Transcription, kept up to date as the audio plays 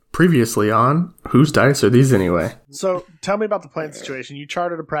Previously on Whose Dice Are These Anyway? So tell me about the plane situation. You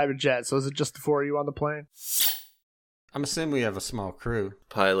chartered a private jet, so is it just the four of you on the plane? I'm assuming we have a small crew.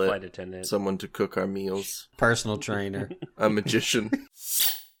 Pilot, Flight attendant, someone to cook our meals, Personal trainer. a magician.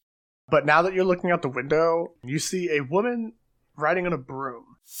 But now that you're looking out the window, you see a woman riding on a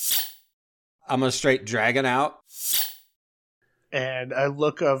broom. I'm a straight dragon out. And a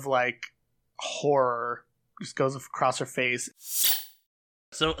look of, like, horror just goes across her face.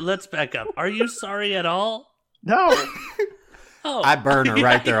 So let's back up. Are you sorry at all? No! Oh, I burn her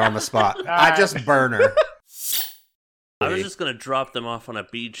right there on the spot. I just burn her. I was just gonna drop them off on a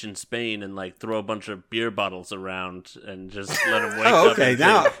beach in Spain and like throw a bunch of beer bottles around and just let them wake up. Okay, and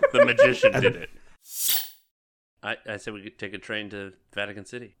now think the magician did it. I said we could take a train to Vatican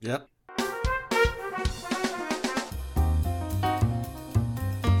City. Yep.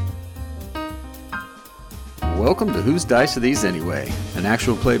 Welcome to Whose Dice Are These Anyway? An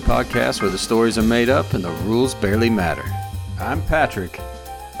actual play podcast where the stories are made up and the rules barely matter. I'm Patrick.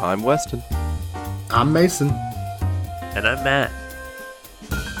 I'm Weston. I'm Mason. And I'm Matt.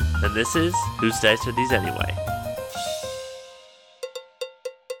 And this is Whose Dice Are These Anyway?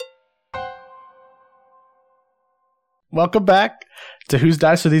 Welcome back to Whose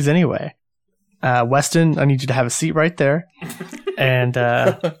Dice Are These Anyway? Weston, I need you to have a seat right there. And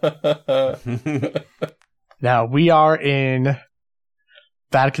now we are in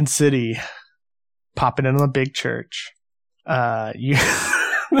Vatican City, popping in on a big church. Now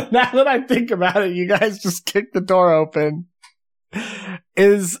that I think about it, you guys just kicked the door open.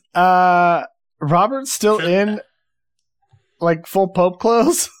 Is Robert still in like full Pope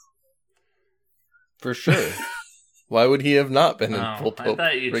clothes? For sure. Why would he have not been in full I Pope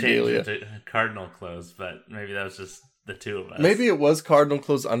thought you regalia? changed it to cardinal clothes, but maybe that was just the two of us. Maybe it was cardinal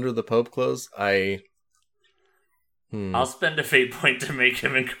clothes under the Pope clothes. I'll spend a fate point to make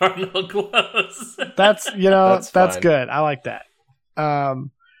him in cardinal clothes. That's That's fine. good. I like that.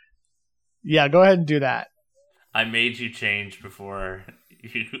 Yeah, go ahead and do that. I made you change before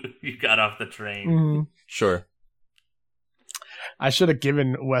you got off the train. Mhm. Sure. I should have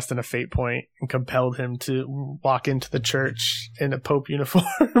given Weston a fate point and compelled him to walk into the church in a Pope uniform.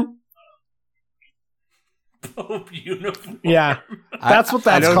 Pope uniform. Yeah, that's what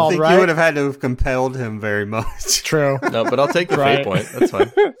that's I don't called, think right? you would have had to have compelled him very much. True. No, but I'll take the Right. fate point. That's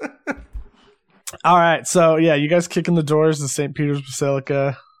fine. All right, so yeah, you guys kick in the doors of St. Peter's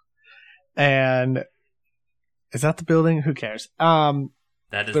Basilica, and is that the building? Who cares?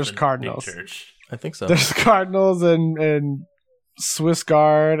 That is There's the cardinals. big church. I think so. There's cardinals and Swiss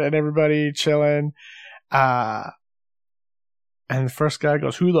Guard and everybody chilling. And the first guy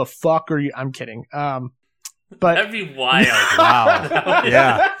goes, "Who the fuck are you?" I'm kidding. But That'd be wild. Wow.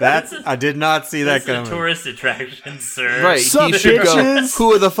 Yeah, I did not see that That's a coming. tourist attraction, sir. Right. Sup, he should go, bitches?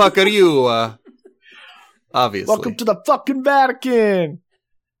 "Who the fuck are you?" Obviously. welcome to the fucking Vatican.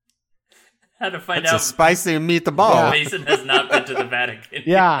 How to find It's a out spicy meatball. Mason has not been to the Vatican.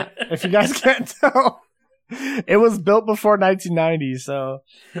 Yeah, if you guys can't tell, it was built before 1990, so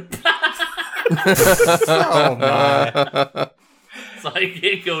Oh my. So I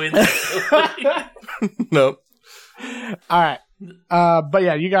can't go in there. Nope. all right. But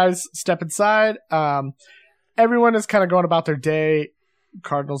yeah, you guys step inside. Everyone is kind of going about their day.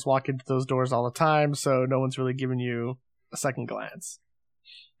 Cardinals walk into those doors all the time, so no one's really giving you a second glance.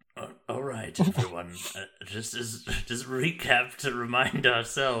 All right, everyone. Just recap to remind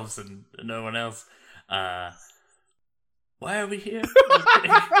ourselves and no one else. Why are we here?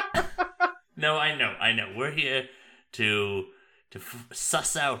 No, I know. We're here to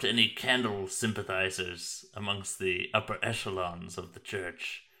suss out any candle sympathizers amongst the upper echelons of the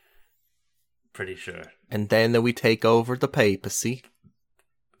church. Pretty sure. And then we take over the papacy.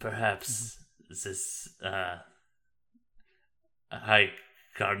 Perhaps this. Hi,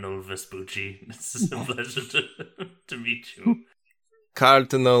 Cardinal Vespucci. It's a pleasure to meet you.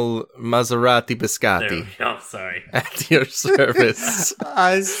 Cardinal Maserati There Biscotti we go. Sorry. at your service.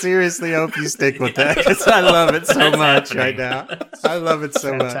 I seriously hope you stick with that because I love it so That's much happening. right now. I love it so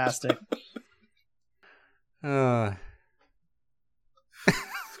Fantastic. much.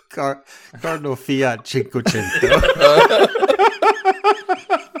 Cardinal Fiat Cinquecento.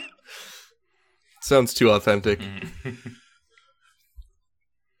 Sounds too authentic.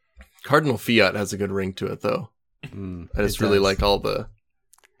 Cardinal Fiat has a good ring to it, though. I just really like all the...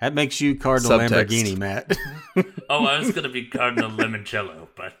 That makes you Cardinal Subtext. Lamborghini, Matt. Oh, I was going to be Cardinal Limoncello,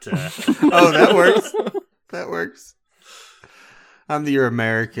 but... Oh, that works. That works. I'm your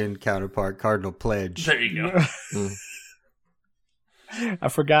American counterpart, Cardinal Pledge. there you go. I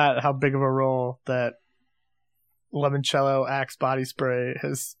forgot how big of a role that limoncello Axe body spray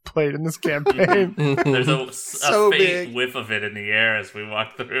has played in this campaign. There's a So faint big. whiff of it in the air as we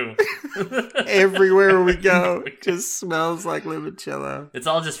walk through. Everywhere we go, it just smells like limoncello. It's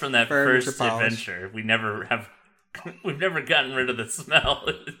all just from that Furniture first polish. adventure. We've never gotten rid of the smell.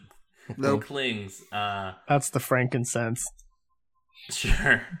 It Nope. clings. That's the frankincense.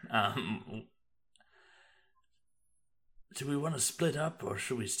 Sure. Do we want to split up, or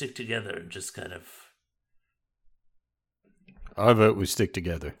should we stick together and just kind of... I vote we stick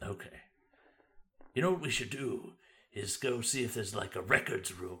together. Okay. You know what we should do is go see if there's like a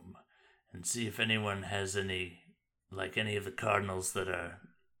records room and see if anyone has any of the cardinals that are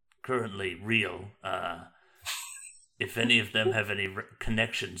currently real. If any of them have any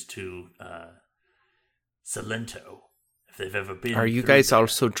connections to Salento, if they've ever been. Are you through guys there.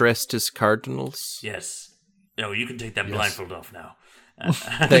 also dressed as cardinals? Yes. No, you can take that blindfold off now.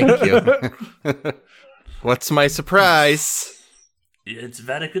 Thank you. What's my surprise? It's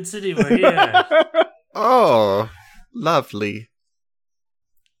Vatican City. We're here. Oh, lovely.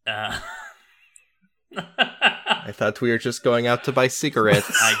 I I thought we were just going out to buy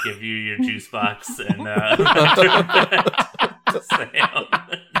cigarettes. give you your juice box and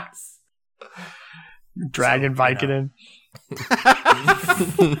Sam's. Dragon Vicodin.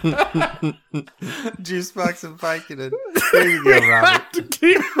 Juice box and Vicodin. There you go, Robert. To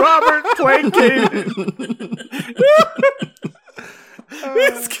keep Robert placated.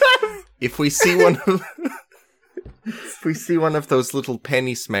 This guy. If we see one of those little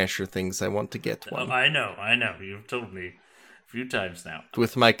penny smasher things, I want to get Oh, one I know. You've told me a few times now.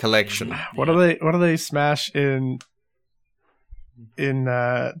 with my collection. What do they smash in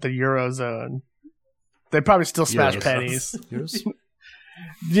the Eurozone? They probably still smash Euros. pennies. Yours?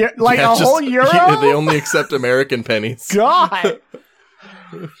 Yeah, like Yeah, a whole euro? Yeah, they only accept American pennies. God.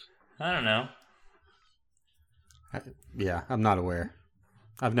 I don't know. Yeah, I'm not aware.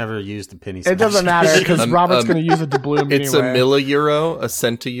 I've never used a penny. It doesn't matter because Robert's going to use a doubloon anyway. It's a milli-euro, a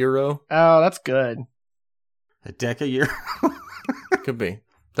centi-euro. Oh, that's good. A deca-euro. Could be.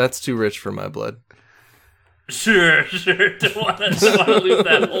 That's too rich for my blood. Sure. Don't want to lose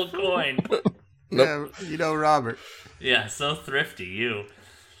that whole coin. Nope. Yeah, you know Robert. Yeah, so thrifty, you.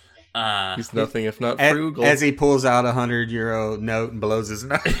 He's nothing if not As, frugal. as he pulls out a €100 note and blows his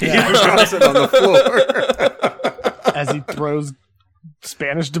nose, he drops it on the floor. As he throws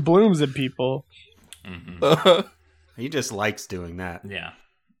Spanish doubloons at people. He just likes doing that. Yeah.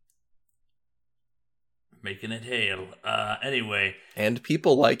 Making it hail. Anyway. And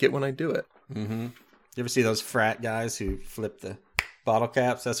people like it when I do it. Mm-hmm. You ever see those frat guys who flip the bottle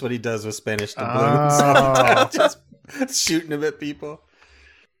caps? That's what he does with Spanish doubloons. Oh. Just shooting them at people.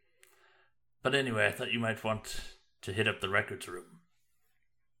 But anyway, I thought you might want to hit up the records room.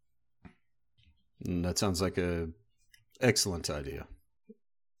 That sounds like a excellent idea.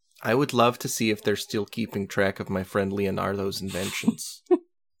 I would love to see if they're still keeping track of my friend Leonardo's inventions.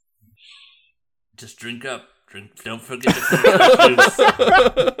 Just drink up. Don't forget to finish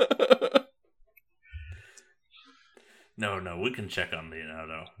the juice. No, we can check on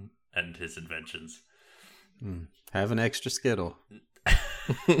Leonardo and his inventions. Have an extra Skittle.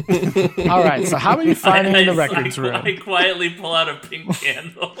 All right, so how are you finding in the records room? I quietly pull out a pink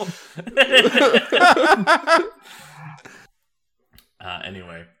candle.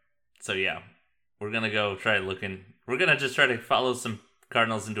 Anyway, so yeah, we're gonna go try looking. We're gonna just try to follow some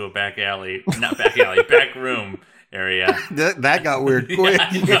cardinals into a back alley, not back alley, back room area. That got weird quick.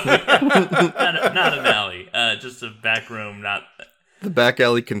 not an alley, just a back room, not The back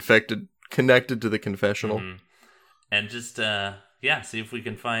alley connected to the confessional. and just see if we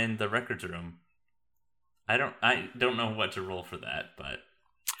can find the records room. I don't know what to roll for that, but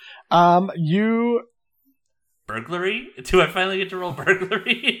You burglary? Do I finally get to roll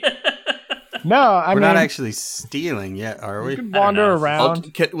burglary? no, I We're mean not actually stealing yet, are we? you can wander know.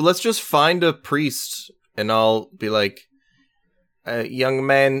 around. Let's just find a priest, and I'll be like, young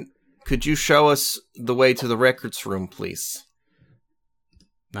man, could you show us the way to the records room, please?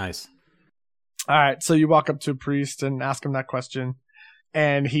 Nice. All right, so you walk up to a priest and ask him that question,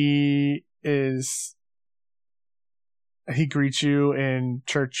 and he greets you in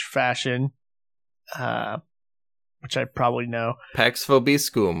church fashion, which I probably know. Pax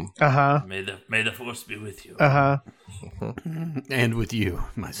vobiscum. May the force be with you. And with you,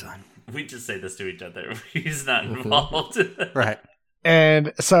 my son. We just say this to each other. He's not involved. Right.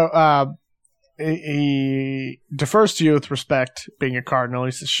 And so he defers to you with respect, being a cardinal.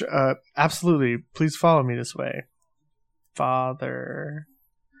 He says, absolutely, please follow me this way. Father.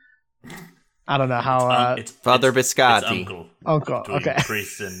 I don't know how. It's Father it's Biscotti. uncle. Uncle. Between Okay.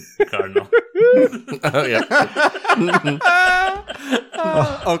 priest and cardinal. Oh, yeah.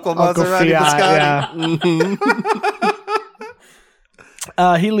 Uncle Uncle Maserati Fiat, Biscotti.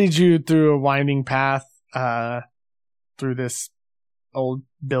 yeah. He leads you through a winding path through this old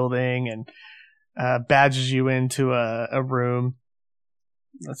building and badges you into a room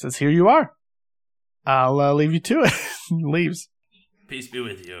that says, "Here you are. I'll leave you to it." Leaves. Peace be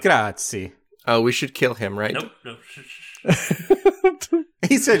with you. Grazie. Oh, we should kill him, right? Nope. Shh.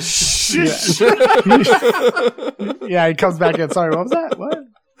 He said, shh. Yeah, he comes back in. Sorry, what was that? What?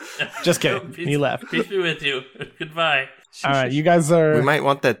 Just kidding. No, peace, He left. Peace be with you. Goodbye. All right, you guys are. We might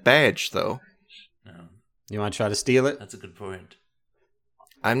want that badge, though. No, You want to try to steal it? that's a good point.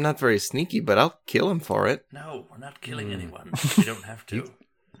 I'm not very sneaky, but I'll kill him for it. No, we're not killing anyone. We don't have to.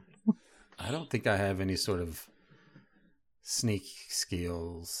 I don't think I have any sort of sneak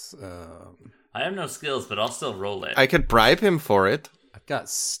skills. I have no skills, but I'll still roll it. I could bribe him for it. I've got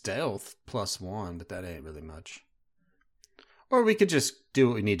stealth +1, but that ain't really much. Or we could just do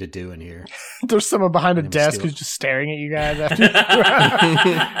what we need to do in here. There's someone behind a Let me desk steal who's it. just staring at you guys after.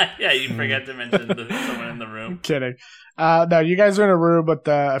 Yeah, you forgot to mention someone in the room. Kidding. No, you guys are in a room with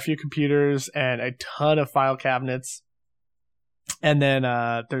a few computers and a ton of file cabinets. And then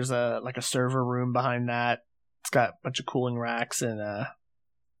there's a server room behind that. It's got a bunch of cooling racks and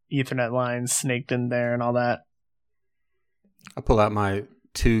Ethernet lines snaked in there and all that. I'll pull out my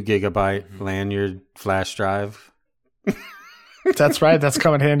 2 gigabyte lanyard flash drive. That's right. That's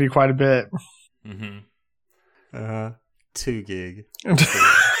come in handy quite a bit. Mm-hmm. 2 gig.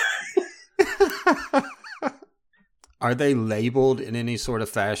 Are they labeled in any sort of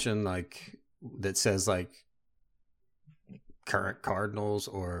fashion, like that says like current Cardinals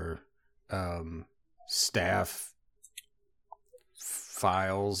or staff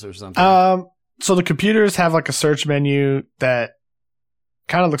files or something? So the computers have like a search menu that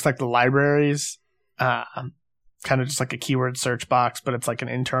kind of looks like the libraries. Kind of just like a keyword search box, but it's like an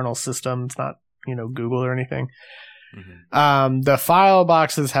internal system. It's not, Google or anything. Mm-hmm. The file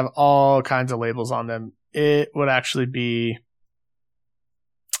boxes have all kinds of labels on them. It would actually be,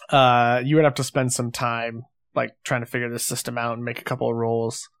 you would have to spend some time like trying to figure this system out and make a couple of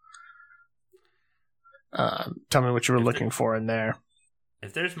rolls. Tell me what you were looking for in there.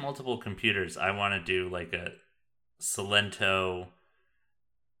 If there's multiple computers, I want to do like a Salento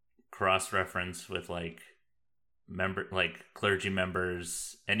cross-reference with like clergy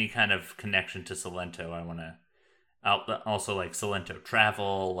members, any kind of connection to Salento. I want to also like Salento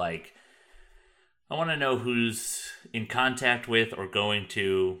travel. Like, I want to know who's in contact with or going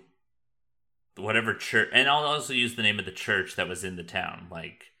to whatever church, and I'll also use the name of the church that was in the town,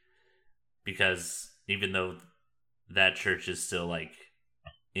 like, because even though that church is still like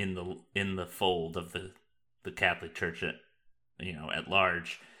in the fold of the Catholic Church at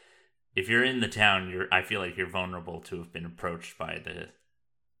large, if you're in the town, I feel like you're vulnerable to have been approached by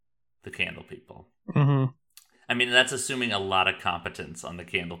the Candle people. Mm-hmm. I mean, that's assuming a lot of competence on the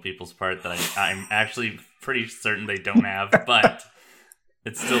Candle people's part that I'm actually pretty certain they don't have, but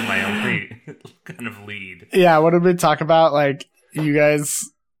it's still my only kind of lead. Yeah, what did we talk about? Like, you guys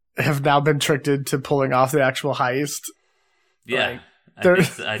have now been tricked into pulling off the actual heist. Yeah.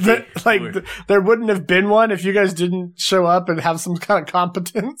 Like, there wouldn't have been one if you guys didn't show up and have some kind of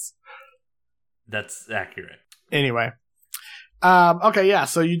competence. That's accurate. Anyway. Okay, yeah,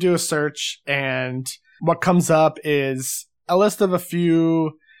 so you do a search, and what comes up is a list of a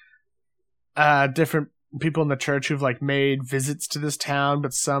few different people in the church who've like made visits to this town,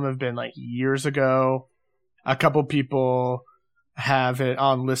 but some have been like years ago. A couple people have it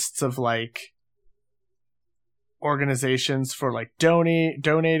on lists of like organizations for like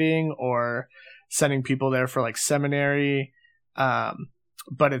donating or sending people there for like seminary.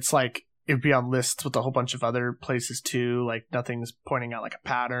 But it's like it'd be on lists with a whole bunch of other places too. Like nothing's pointing out like a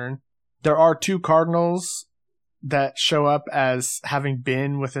pattern. There are 2 cardinals that show up as having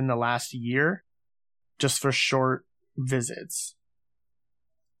been within the last year, just for short visits.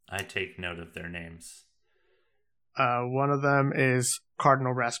 I take note of their names. One of them is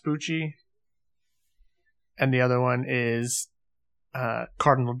Cardinal Raspucci, and the other one is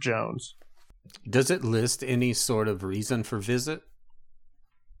Cardinal Jones. Does it list any sort of reason for visit?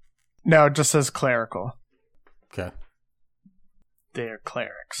 No, it just says clerical. Okay. They're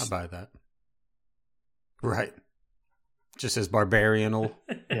clerics. I'll buy that. Right. Just as barbarianal.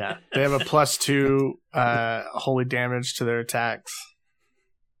 Yeah. They have a +2 holy damage to their attacks.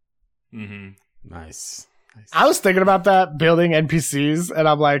 Mm-hmm. Nice. I was thinking about that, building NPCs, and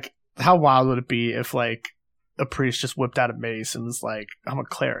I'm like, how wild would it be if like a priest just whipped out a mace and was like, I'm a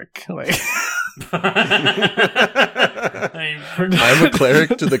cleric. Like, I'm a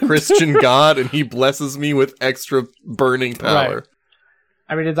cleric to the Christian God, and he blesses me with extra burning power. Right.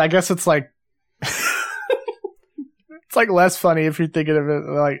 I mean, I guess it's like it's like less funny if you're thinking of it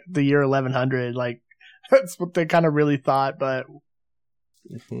like the year 1100. Like that's what they kind of really thought. But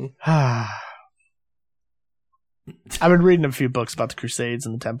I've been reading a few books about the Crusades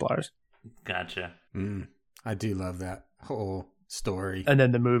and the Templars. Gotcha. I do love that whole story. And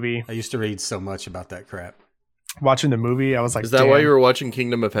then the movie. I used to read so much about that crap. Watching the movie, I was like, is that why you were watching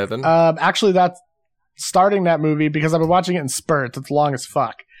Kingdom of Heaven? Actually, that's starting that movie because I've been watching it in spurts. It's long as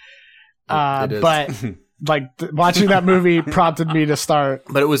fuck. It is. But like watching that movie prompted me to start.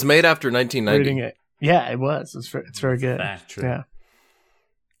 But it was made after 1990. Reading it. Yeah, it was. It's very good. Fact. True. Yeah.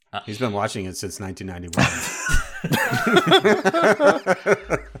 He's been watching it since 1991.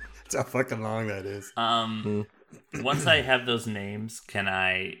 That's how fucking long that is. Once I have those names, can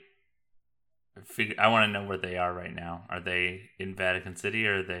I figure? I want to know where they are right now. Are they in Vatican City,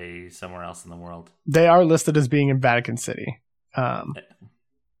 or are they somewhere else in the world? They are listed as being in Vatican City. All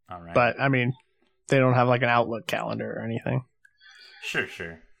right. But I mean, they don't have like an Outlook calendar or anything.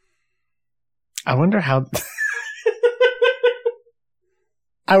 Sure. I wonder how.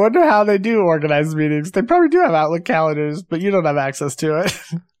 I wonder how they do organize meetings. They probably do have Outlook calendars, but you don't have access to it.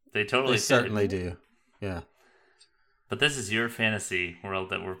 They totally certainly do. Yeah. But this is your fantasy world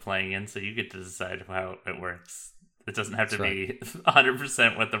that we're playing in, so you get to decide how it works. It doesn't have to be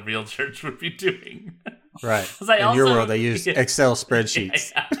 100% what the real church would be doing. Right. In your world, they use Excel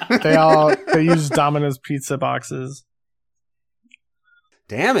spreadsheets. Yeah. They use Domino's pizza boxes.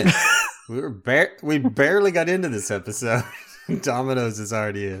 Damn it. We barely got into this episode. Domino's is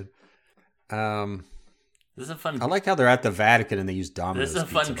already in. This is a fun. I like how they're at the Vatican and they use Domino's. This is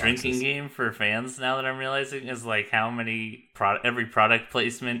a fun pizza drinking boxes. game for fans. Now that I'm realizing is like how many every product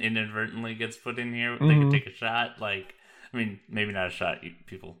placement inadvertently gets put in here. They can take a shot. Like, I mean, maybe not a shot.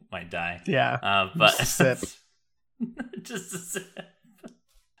 People might die. Yeah. But just a sip. Just a sip.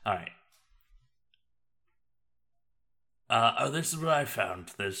 All right. This is what I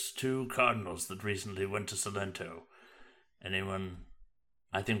found. There's 2 cardinals that recently went to Salento. Anyone?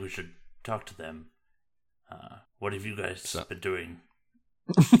 I think we should talk to them. What have you guys been doing?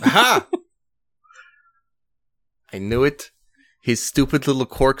 Aha! I knew it. His stupid little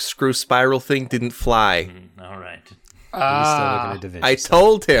corkscrew spiral thing didn't fly. All right. He's still looking at Da Vinci.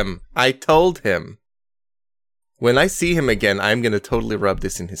 I told him. When I see him again, I'm going to totally rub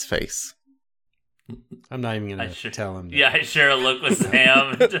this in his face. I'm not even going to tell him. Yeah, I share a look with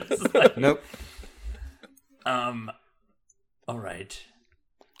Sam. Just like, Nope. All right.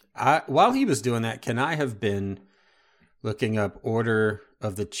 While he was doing that, can I have been looking up Order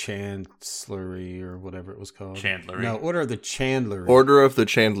of the Chancellery or whatever it was called? Chandlery. No, Order of the Chandlery. Order of the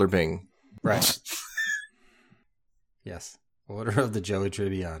Chandler Bing. Right. Yes. Order of the Joey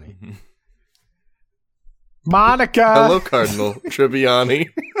Tribbiani. Monica. Hello, Cardinal Tribbiani.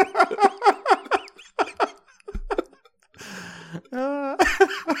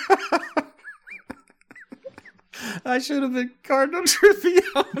 I should have been Cardinal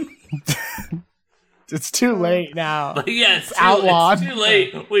Tribbiani. It's too late now. But yeah, it's outlawed. It's too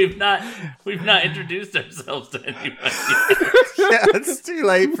late. We've not introduced ourselves to anybody. Yeah, it's too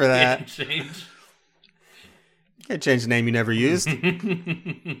late for that. Change. Can't change the name you never used.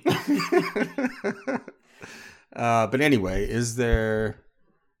 But anyway, is there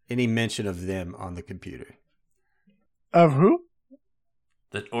any mention of them on the computer? Of who?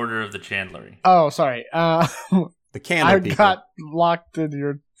 The Order of the Chandlery. Oh, sorry. The Candler I people. got locked in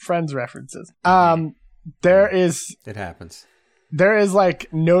your friends' references. There is It happens. like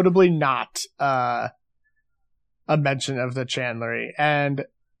notably not a mention of the Chandlery, and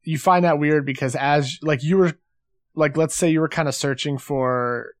you find that weird because as like you were like, let's say you were kind of searching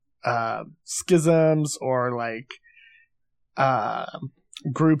for schisms or like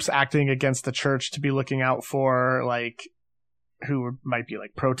groups acting against the church to be looking out for, like who might be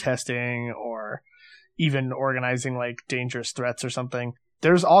like protesting or even organizing like dangerous threats or something.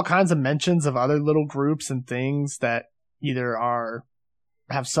 There's all kinds of mentions of other little groups and things that either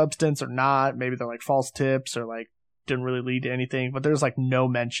have substance or not. Maybe they're like false tips or like didn't really lead to anything, but there's like no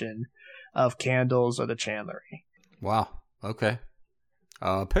mention of candles or the Chandlery. Wow. Okay.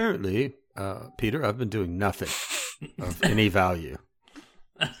 Apparently, Peter, I've been doing nothing of any value.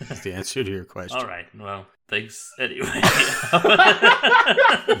 That's the answer to your question. All right. Well, thanks anyway.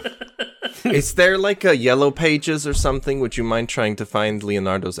 Is there like a Yellow Pages or something? Would you mind trying to find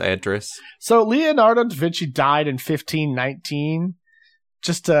Leonardo's address? So Leonardo da Vinci died in 1519,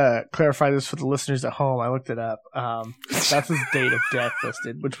 just to clarify this for the listeners at home, I looked it up. That's his date of death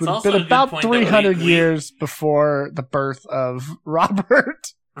listed, which would have been about 300 years before the birth of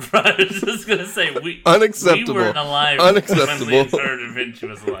Robert. Right, I was just gonna say unacceptable. We weren't alive Unacceptable. when Leonardo da Vinci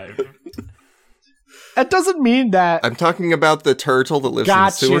was alive. That doesn't mean that. I'm talking about the turtle that lives in the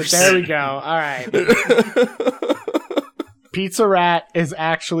sewers. There we go. All right. Pizza Rat is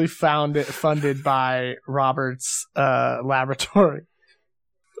actually funded by Robert's laboratory.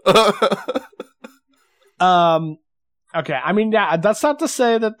 Okay, I mean, yeah, that's not to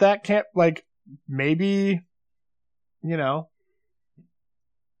say that can't, like, maybe, you know.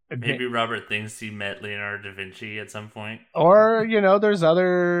 Maybe Robert thinks he met Leonardo da Vinci at some point. Or, you know, there's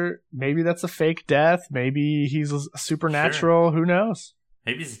maybe that's a fake death. Maybe he's a supernatural. Sure. Who knows?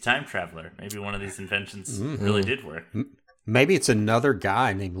 Maybe he's a time traveler. Maybe one of these inventions really did work. Maybe it's another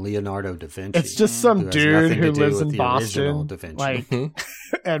guy named Leonardo da Vinci. It's just some dude who lives in Boston. Like,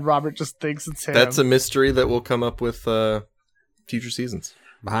 and Robert just thinks it's him. That's a mystery that will come up with future seasons.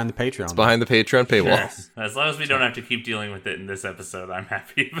 Behind the Patreon. It's behind the Patreon paywall. Yes. As long as we don't have to keep dealing with it in this episode, I'm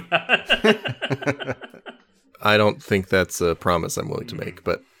happy about it. I don't think that's a promise I'm willing to make,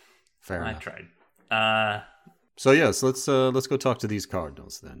 but fair enough. I tried. So yes, let's go talk to these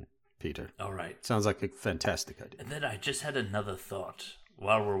Cardinals then, Peter. All right. Sounds like a fantastic idea. And then I just had another thought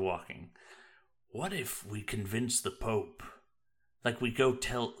while we're walking. What if we convince the Pope? Like, we go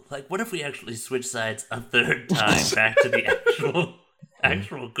tell... Like, what if we actually switch sides a third time back to the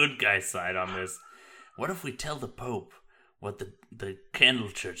actual good guy side on this? What if we tell the Pope what the Candle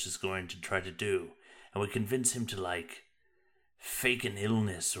Church is going to try to do, and we convince him to, like, fake an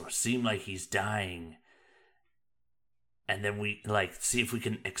illness or seem like he's dying, and then we, like, see if we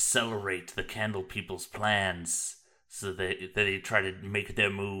can accelerate the Candle people's plans so that they try to make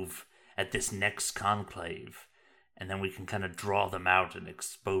their move at this next conclave, and then we can kind of draw them out and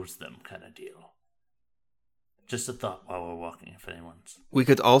expose them, kind of deal. Just a thought while we're walking, if anyone's... We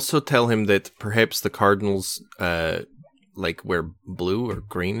could also tell him that perhaps the Cardinals, like, wear blue or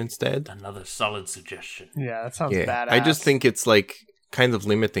green instead. Another solid suggestion. Yeah, that sounds badass. I just think it's, like, kind of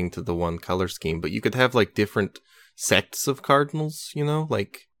limiting to the one color scheme, but you could have, like, different sects of Cardinals, you know?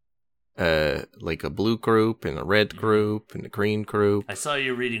 Like a blue group, and a red group, and a green group. I saw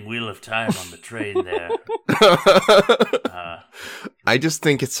you reading Wheel of Time on the train there. I just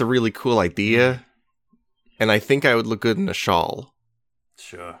think it's a really cool idea. And I think I would look good in a shawl.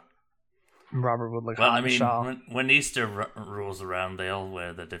 Sure. Robert would look hot in a shawl. When Easter rolls around, they all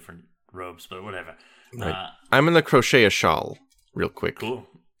wear the different robes, but whatever. Right. I'm going to crochet a shawl real quick. Cool.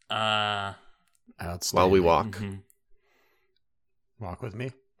 While we walk. Mm-hmm. Walk with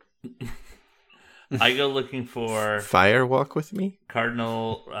me. I go looking for... Fire walk with me?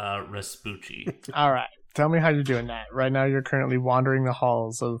 Cardinal Vespucci. All right. Tell me how you're doing that. Right now you're currently wandering the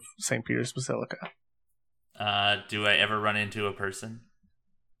halls of St. Peter's Basilica. Do I ever run into a person?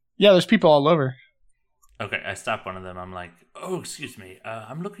 Yeah, there's people all over. Okay, I stop one of them. I'm like, oh, excuse me.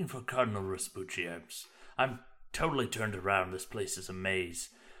 I'm looking for Cardinal Vespucci. I'm totally turned around. This place is a maze.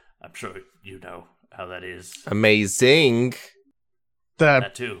 I'm sure you know how that is. Amazing.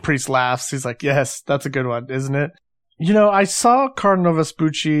 The priest laughs. He's like, yes, that's a good one, isn't it? You know, I saw Cardinal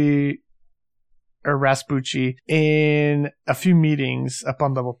Vespucci or Raspucci in a few meetings up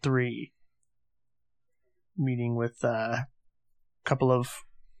on level 3. Meeting with a couple of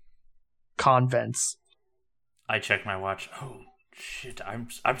convents. I check my watch. Oh shit! I'm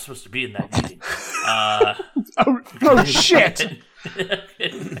supposed to be in that meeting. Oh shit!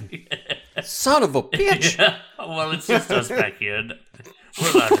 Son of a bitch! Yeah. Well, it's just us back here.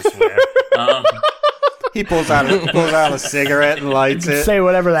 We're allowed to swear. He pulls out a cigarette and lights it. Say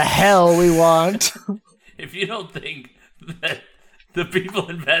whatever the hell we want. If you don't think that the people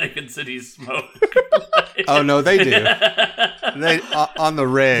in Vatican City smoke. Oh, no, they do. They on the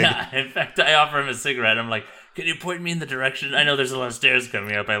rig. Yeah, in fact, I offer him a cigarette. I'm like, can you point me in the direction? I know there's a lot of stairs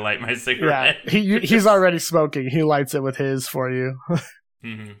coming up. I light my cigarette. Yeah, he's already smoking. He lights it with his for you.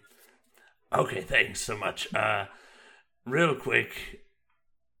 Mm-hmm. Okay, thanks so much. Real quick,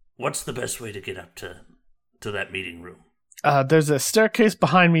 what's the best way to get up to that meeting room? There's a staircase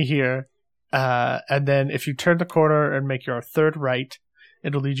behind me here. And then if you turn the corner and make your third right,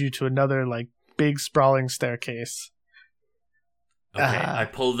 it'll lead you to another, like, big sprawling staircase. Okay, I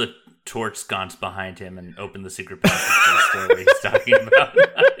pull the torch sconce behind him and open the secret passage to the stairway he's talking about.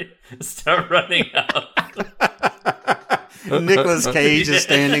 I start running up. Nicolas Cage is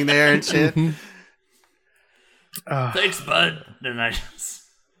standing there and shit. Thanks, bud. And I just...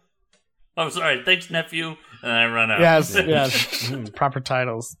 Oh, sorry. Thanks, nephew. And I run out. Yes. Proper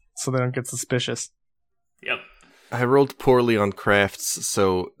titles, so they don't get suspicious. Yep. I rolled poorly on crafts,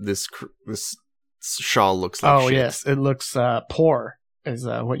 so this shawl looks like shit. Yes, it looks poor is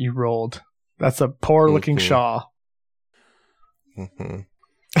what you rolled. That's a poor looking shawl. Mm-hmm.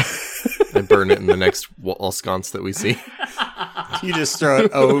 I burn it in the next wall sconce that we see. You just throw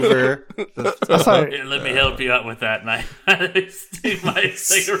it over. Here, let me help you out with that. And I stick my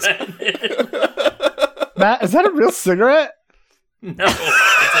cigarette in it. Matt, is that a real cigarette? No,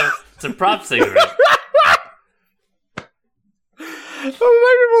 it's a prop cigarette. Maybe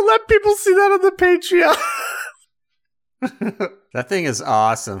we'll let people see that on the Patreon. That thing is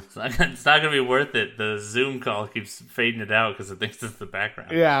awesome. It's not going to be worth it. The Zoom call keeps fading it out because it thinks it's the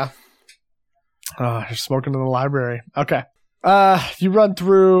background. Yeah. Oh, you're smoking in the library. Okay. You run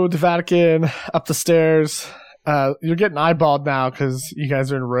through the Vatican, up the stairs. You're getting eyeballed now because you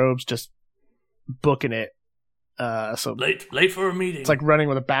guys are in robes, just booking it. So late for a meeting. It's like running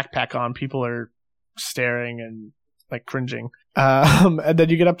with a backpack on. People are staring and like cringing. And then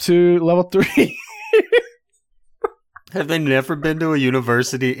you get up to level 3. Have they never been to a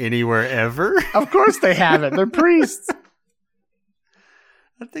university anywhere ever? Of course they haven't. They're priests.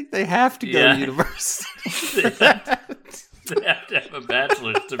 I think they have to go to university. They have to have a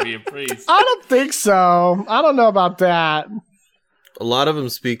bachelor's to be a priest. I don't think so. I don't know about that. A lot of them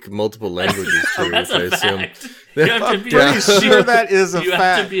speak multiple languages too. That's I a assume. fact. You have to be Pretty sure that is a you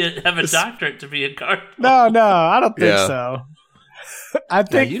fact. have to have a doctorate to be a cardinal. No, I don't think Yeah. so. I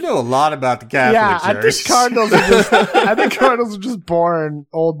think you know a lot about the Catholic Church. I think cardinals are just born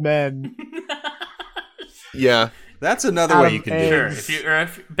old men. Yeah. That's another Out way of you can eggs. do it. Sure,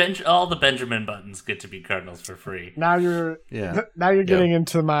 if all the Benjamin Buttons get to be cardinals for free. Now you're Yeah. getting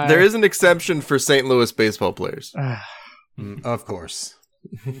into my. There is an exception for St. Louis baseball players. Of course.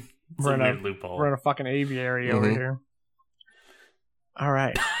 It's We're a in weird loophole. We're in a fucking aviary over here. All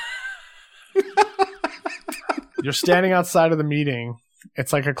right. You're standing outside of the meeting.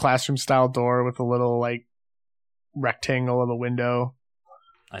 It's like a classroom style door with a little like rectangle of a window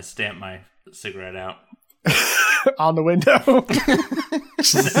I stamp my cigarette out. on the window.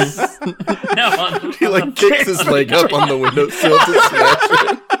 No, He like kicks his leg up on the windowsill to smash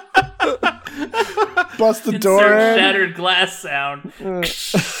it. Bust the insert door in. shattered glass sound.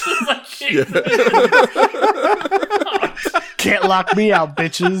 Can't lock me out,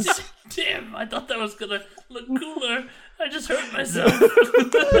 bitches. Damn, I thought that was gonna look cooler. I just hurt myself.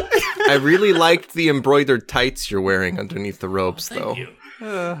 I really liked the embroidered tights you're wearing underneath the robes, though. Thank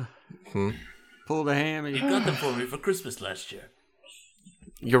you. Pull the hammy. You got them for me for Christmas last year.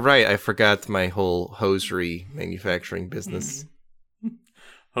 You're right. I forgot my whole hosiery manufacturing business.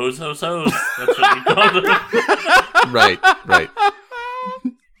 Hose. That's what we call them. Right.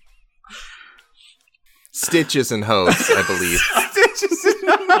 Stitches and hose, I believe.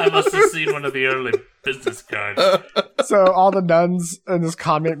 I must have seen one of the early business cards. So all the nuns in this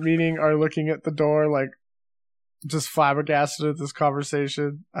comment meeting are looking at the door like just flabbergasted at this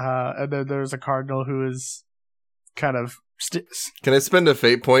conversation. And then there's a cardinal who is kind of... Can I spend a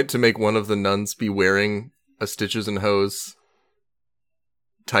fate point to make one of the nuns be wearing a Stitches and hose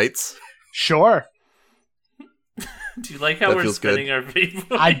tights? Sure. Do you like how That we're feels spending good. our fate points?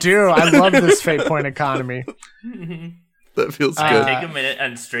 I do. I love this fate point economy. That feels I good. take a minute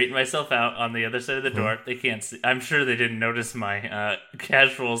and straighten myself out on the other side of the door. They can't see. I'm sure they didn't notice my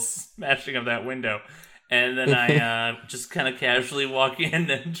casual smashing of that window. And then I just kind of casually walk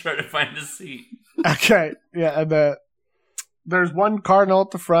in and try to find a seat. Okay. Yeah. And there's one cardinal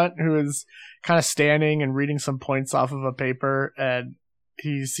at the front who is kind of standing and reading some points off of a paper. And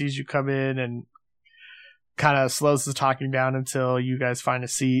he sees you come in and kind of slows the talking down until you guys find a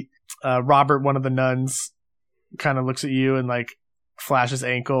seat. Robert, one of the nuns, kind of looks at you and like flashes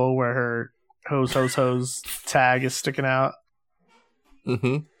ankle where her hose tag is sticking out.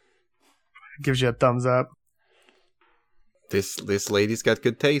 Mm-hmm. Gives you a thumbs up. This lady's got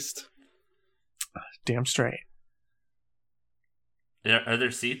good taste. Damn straight. Are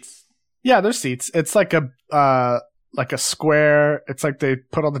there seats? Yeah, there's seats. It's like a square. It's like they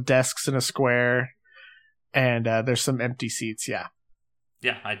put all the desks in a square, and there's some empty seats. Yeah.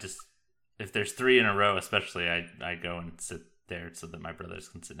 Yeah, if there's 3 in a row, especially, I go and sit there so that my brothers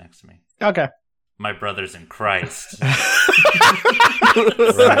can sit next to me. Okay. My brothers in Christ. Say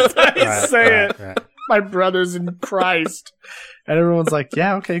it. My brothers in Christ. And everyone's like,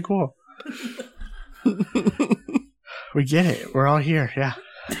 yeah, okay, cool. We get it. We're all here. Yeah.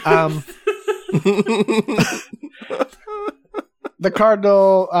 The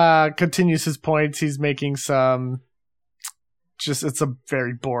cardinal continues his points. He's making some... it's a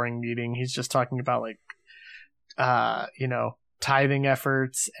very boring meeting. He's just talking about like, tithing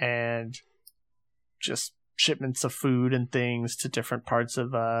efforts and just shipments of food and things to different parts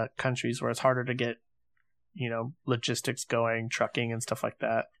of countries where it's harder to get, logistics going, trucking and stuff like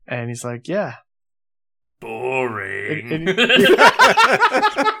that. And he's like, yeah. Boring.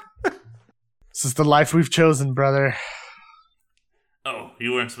 This is the life we've chosen, brother. Oh,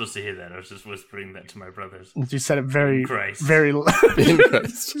 you weren't supposed to hear that. I was just whispering that to my brothers. You said it very, Christ. very. In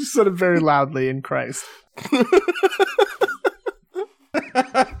Christ. You said it very loudly in Christ.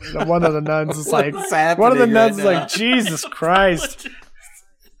 One of the nuns is like, one of the nuns is like, Jesus Christ.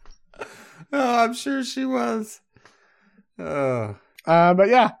 Oh, I'm sure she was. Oh. But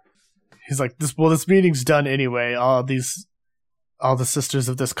yeah, he's like, this meeting's done anyway. All the sisters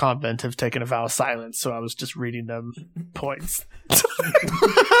of this convent have taken a vow of silence, so I was just reading them points.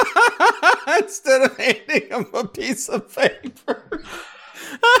 Instead of handing him a piece of paper.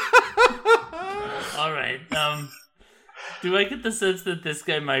 All right. Do I get the sense that this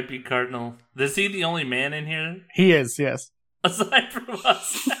guy might be Cardinal? Is he the only man in here? He is, yes. Aside from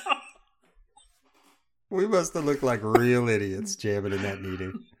us now. We must have looked like real idiots jamming in that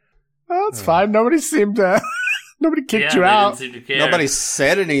meeting. Oh, it's fine. Nobody seemed to... Nobody kicked you they out. didn't seem to care. Nobody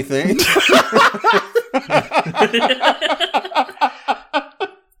said anything.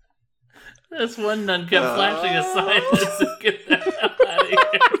 This one nun kept flashing a sign that said, "Get the hell out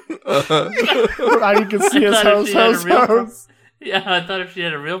of here." Now you can see his hose. Yeah, I thought if she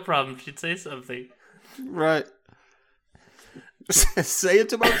had a real problem, she'd say something. Right. Say it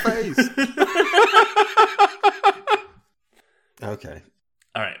to my face. Okay.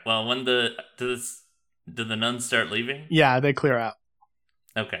 All right. Well, when did the nuns start leaving? Yeah, they clear out.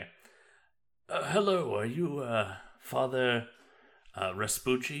 Okay. Hello, are you Father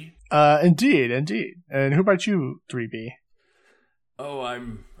Raspucci? Indeed. And who about you, 3B? Oh,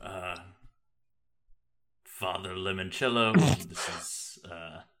 I'm Father Limoncello. This is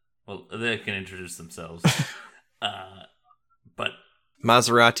well, they can introduce themselves. But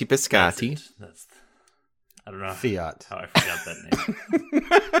Maserati Biscotti. That's I don't know Fiat. how I forgot that name.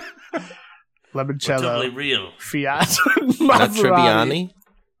 Limoncello. We're totally real. Fiat. Not Maserati. Tribbiani.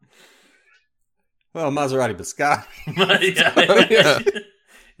 Well, Maserati Biscotti. Yeah.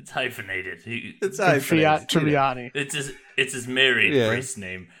 It's hyphenated. It's And hyphenated. Fiat Tribbiani. It's his married priest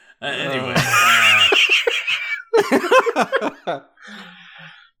name. Anyway,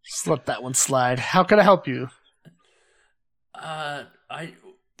 Just let that one slide. How can I help you?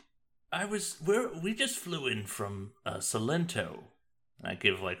 we just flew in from Salento. I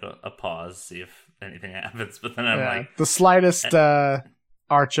give like a pause, see if anything happens, but then I'm like the slightest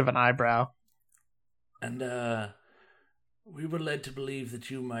arch of an eyebrow. And we were led to believe that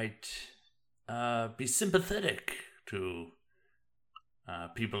you might be sympathetic to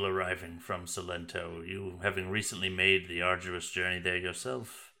people arriving from Salento. You having recently made the arduous journey there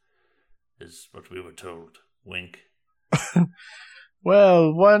yourself, is what we were told. Wink.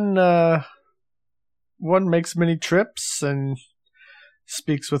 Well, one makes many trips and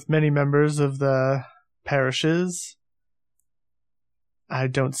speaks with many members of the parishes. I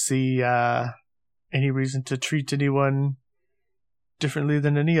don't see any reason to treat anyone differently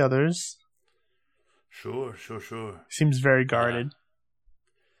than any others. Sure. Seems very guarded.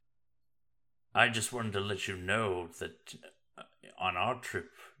 I just wanted to let you know that on our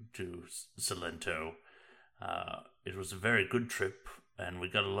trip to Salento, it was a very good trip, and we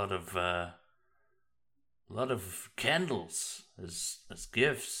got a lot of candles as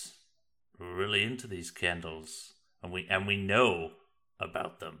gifts. We're really into these candles, and we know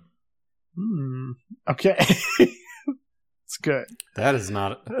about them. Okay. It's good. That is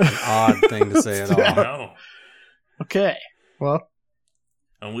not an odd thing to say at all. No. Okay. Well,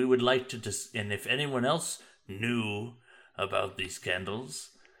 And we would like to and if anyone else knew about these candles,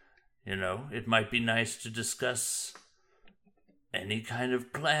 it might be nice to discuss any kind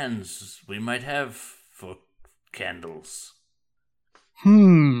of plans we might have for candles.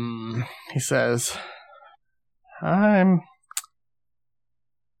 he says. I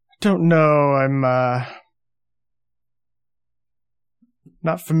don't know. I'm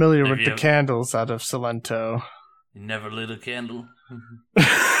not familiar with the candles out of Salento. You never lit a candle?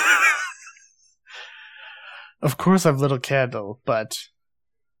 Of course I've lit a candle, but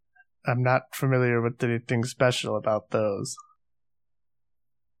I'm not familiar with anything special about those.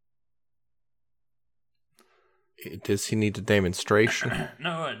 Does he need a demonstration?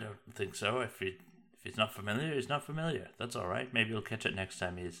 No, I don't think so. If he's not familiar, he's not familiar. That's all right. Maybe he'll catch it next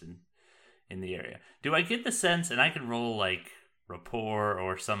time he's in the area. Do I get the sense, and I can roll like rapport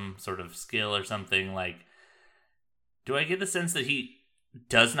or some sort of skill or something, like, do I get the sense that he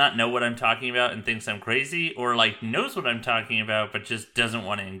does not know what I'm talking about and thinks I'm crazy, or like knows what I'm talking about but just doesn't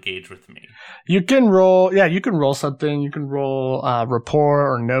want to engage with me? You can roll. Yeah, you can roll something. You can roll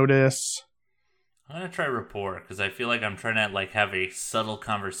rapport or notice. I'm gonna try rapport because I feel like I'm trying to like have a subtle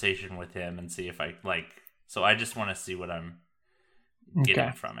conversation with him and see if I like. So I just want to see what I'm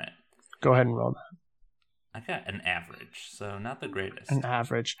getting from it. Go ahead and roll that. I got an average, so not the greatest. An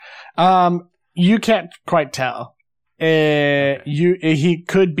average. You can't quite tell. He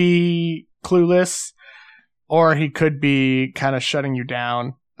could be clueless, or he could be kind of shutting you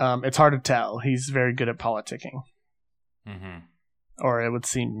down. It's hard to tell. He's very good at politicking. Mm-hmm. Or it would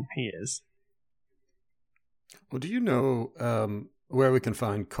seem he is. Well, do you know where we can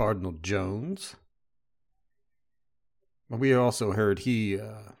find Cardinal Jones? Well, we also heard he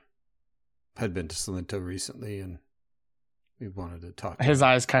had been to Salento recently, and we wanted to talk to His him.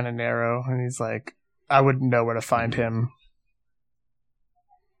 eyes kind of narrow, and he's like, I wouldn't know where to find him.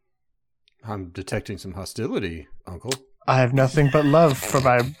 I'm detecting some hostility, Uncle. I have nothing but love for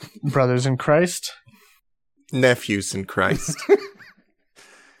my brothers in Christ. Nephews in Christ.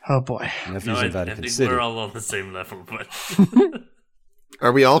 Oh boy. Nephews I in Vatican think City. we're all on the same level, but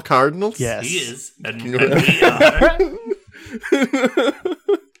Are we all cardinals? Yes. he is, and we are.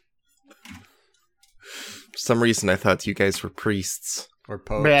 For some reason, I thought you guys were priests. Or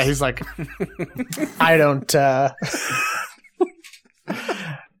popes. But yeah, he's like, I don't.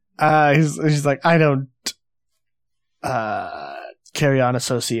 He's like, I don't carry on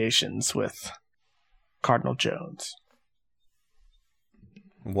associations with Cardinal Jones.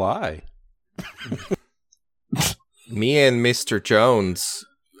 Why? Me and Mr. Jones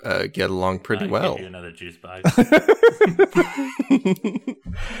get along pretty well. Give you another juice box.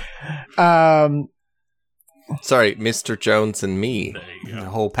 Sorry, Mr. Jones and me. There you A go.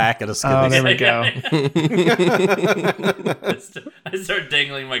 whole packet of Oh, skibbies. there we go. I start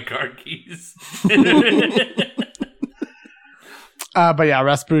dangling my car keys. But yeah,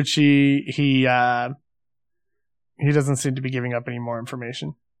 Raspucci, he doesn't seem to be giving up any more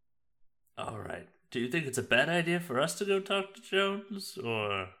information. All right. Do you think it's a bad idea for us to go talk to Jones,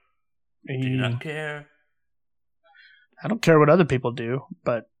 or do you He- not care? I don't care what other people do,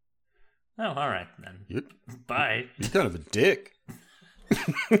 but Oh, all right then. You're, Bye. you're kind of a dick.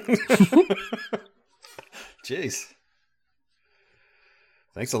 Jeez.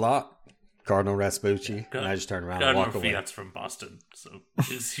 Thanks a lot, Cardinal Raspucci. And I just turn around and walk Cardinal away. Fiat's from Boston, so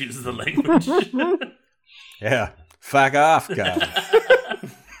excuse the language. Yeah. Fuck off, guys.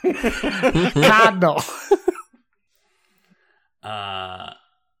 Cardinal. I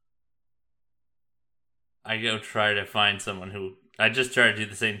go try to find someone who. I just try to do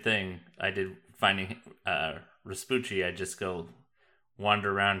the same thing I did finding Raspucci. I just go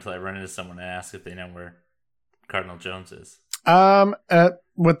wander around until I run into someone and ask if they know where Cardinal Jones is.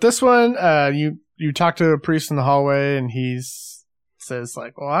 With this one, you talk to a priest in the hallway, and says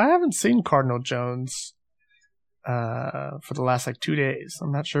like, "Well, I haven't seen Cardinal Jones for the last 2 days.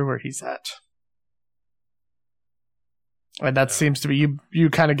 I'm not sure where he's at." And that seems to be you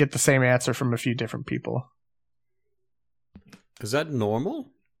kind of get the same answer from a few different people. Is that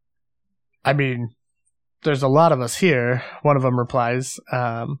normal? I mean, there's a lot of us here. One of them replies,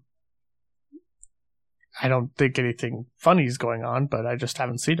 I don't think anything funny is going on, but I just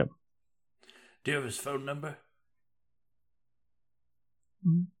haven't seen him. Do you have his phone number?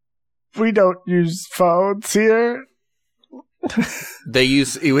 We don't use phones here.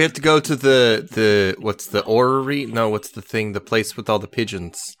 You have to go to the what's the orrery? No, what's the thing? The place with all the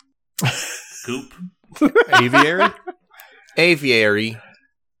pigeons. Coop? Aviary? Aviary.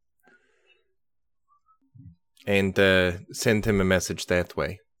 And send him a message that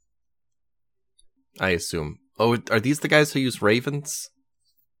way. I assume. Oh, are these the guys who use ravens?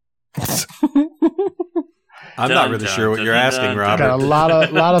 I'm not really sure what you're asking, Got Robert. a lot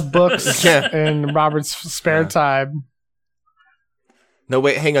of books Yeah. in Robert's spare time. No,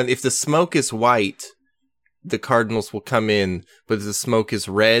 wait, hang on. If the smoke is white, the cardinals will come in. But if the smoke is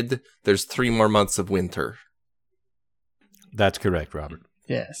red, there's 3 more months of winter. That's correct, Robert.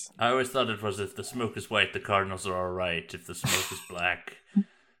 Yes. I always thought it was if the smoke is white, the Cardinals are all right. If the smoke is black,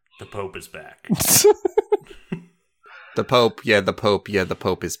 the Pope is back. The Pope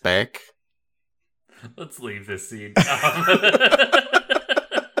is back. Let's leave this scene.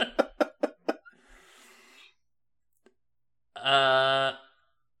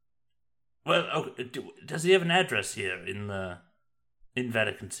 Well, okay, does he have an address here in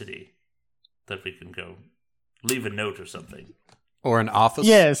Vatican City that we can go leave a note or something? Or an office?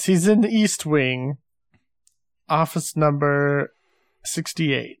 Yes, he's in the East Wing. Office number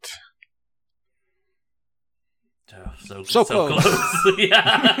 68. So close.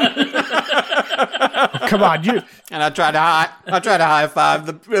 Yeah. Come on, you. And I try to high five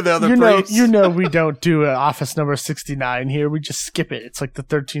the other priests. You know, we don't do office number 69 here. We just skip it. It's like the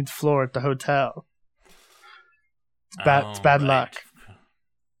 13th floor at the hotel. It's bad luck.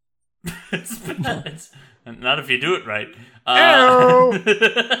 It's not if you do it right.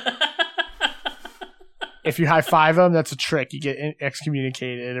 If you high five them, that's a trick. You get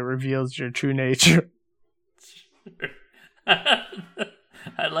excommunicated. It reveals your true nature.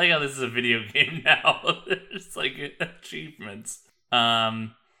 I like how this is a video game now. It's like achievements.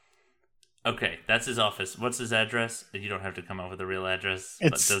 Okay, that's his office. What's his address? You don't have to come up with a real address.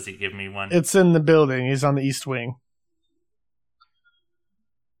 But does he give me one? It's in the building. He's on the east wing.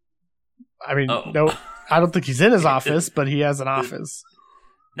 I mean, no, I don't think he's in his office, but he has an office.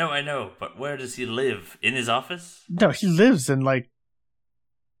 No, I know, but where does he live? In his office? No, he lives in, like,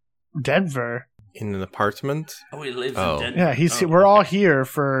 Denver. In an apartment? Oh, he lives in Denver. Yeah, we're all here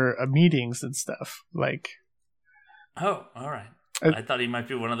for meetings and stuff. Like, oh, all right. I thought he might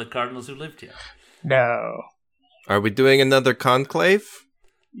be one of the cardinals who lived here. No. Are we doing another conclave?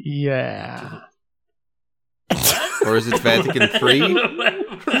 Yeah. Or is it Vatican III?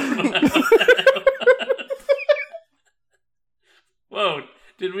 Whoa,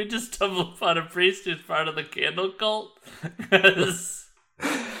 did we just stumble upon a priest who's part of the candle cult?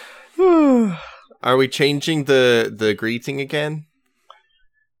 Are we changing the greeting again?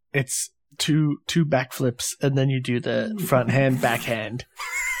 It's two backflips, and then you do the front hand, backhand.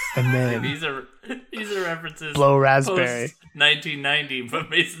 And then these are references. Blow raspberry. Post 1990, but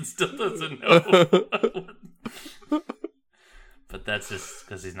Mason still doesn't know. But that's just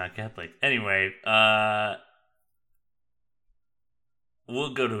because he's not Catholic. Anyway,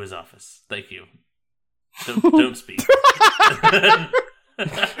 we'll go to his office. Thank you. Don't speak.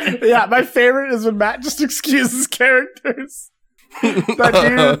 Yeah, my favorite is when Matt just excuses characters. That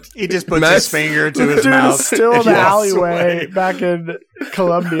dude, he just puts his finger to his mouth. Is still in the alleyway back in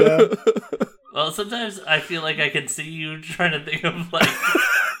Colombia. Well, sometimes I feel like I can see you trying to think of like,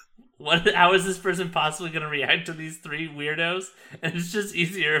 how is this person possibly going to react to these three weirdos? And it's just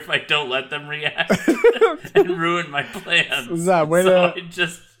easier if I don't let them react and ruin my plans. I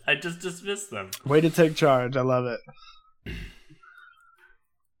just dismiss them. Way to take charge. I love it.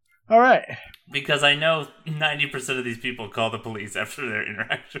 All right. Because I know 90% of these people call the police after their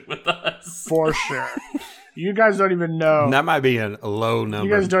interaction with us. For sure. You guys don't even know. That might be a low number.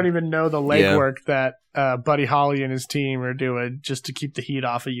 You guys don't even know the legwork that Buddy Holly and his team are doing just to keep the heat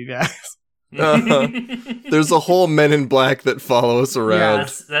off of you guys. There's a whole Men in Black that follow us around.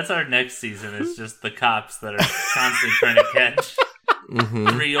 Yeah, that's our next season. It's just the cops that are constantly trying to catch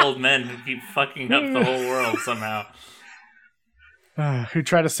three old men who keep fucking up the whole world somehow. Who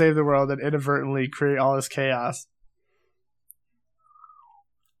try to save the world and inadvertently create all this chaos.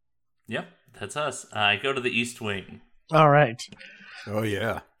 Yep, that's us. I go to the East Wing. All right. Oh,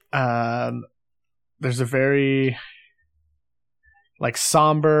 yeah. There's a very, like,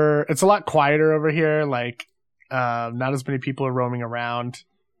 somber... It's a lot quieter over here. Like, not as many people are roaming around.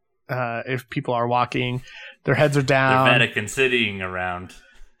 If people are walking, their heads are down. They're Vatican Citying around.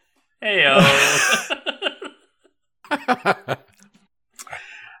 Heyo!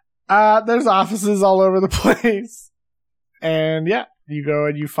 There's offices all over the place. And yeah, you go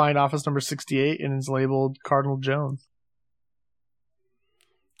and you find office number 68 and it's labeled Cardinal Jones.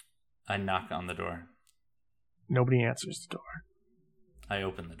 I knock on the door. Nobody answers the door. I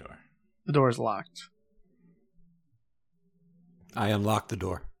open the door. The door is locked. I unlock the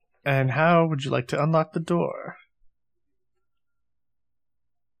door. And how would you like to unlock the door?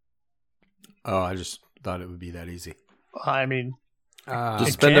 Oh, I just thought it would be that easy. I mean...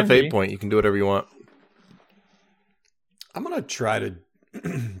 just spend a fate point. You can do whatever you want. I'm going to try to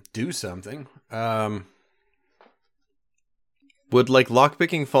do something. Would, like,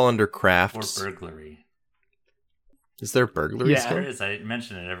 lockpicking fall under crafts? Or burglary. Is there burglary? Yeah. There is. I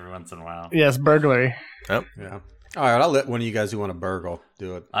mention it every once in a while. Yes, burglary. Oh. Yeah. All right, I'll let one of you guys who want to burgle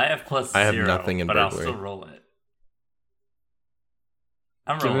do it. I have plus I have 0, nothing in but burglary. I'll still roll it.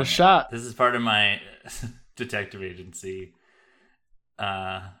 I'm Give it rolling a shot. This is part of my detective agency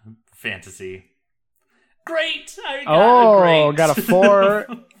fantasy. Great! I got a great. Got a 4.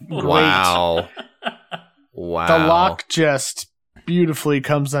 Wow. Wow. The lock just beautifully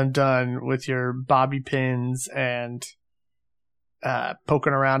comes undone with your bobby pins and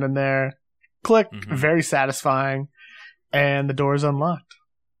poking around in there. Click. Mm-hmm. Very satisfying. And the door is unlocked.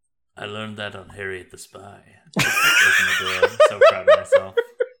 I learned that on Harriet the Spy. Open the door. I'm so proud of myself.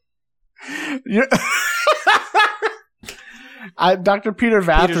 Dr. Peter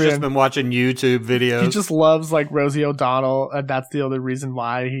Peter's just Vathrian, been watching YouTube videos. he just loves like Rosie O'Donnell, and that's the only reason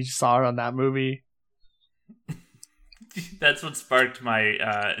why he saw her on that movie. That's what sparked my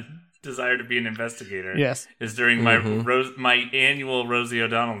desire to be an investigator. Yes. Is during my my annual Rosie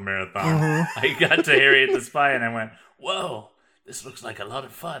O'Donnell marathon. I got to Harriet the Spy and I went, whoa, this looks like a lot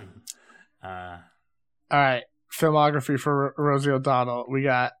of fun. All right. Filmography for Rosie O'Donnell. We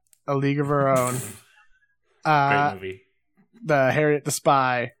got A League of Her Own. Great movie. The Harriet the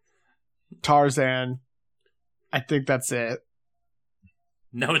Spy. Tarzan. I think that's it.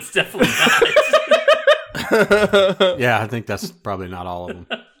 No, it's definitely not. Yeah, I think that's probably not all of them.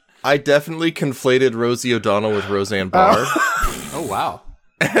 I definitely conflated Rosie O'Donnell with Roseanne Barr. Oh, wow.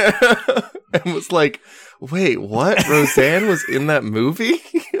 And was like, wait, what? Roseanne was in that movie?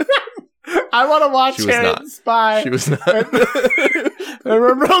 I want to watch She was Harriet not. the Spy. She was not.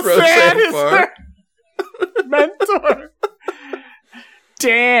 Remember Roseanne is Barr. her mentor.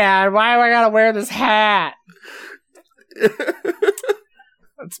 Dad, why do I gotta wear this hat?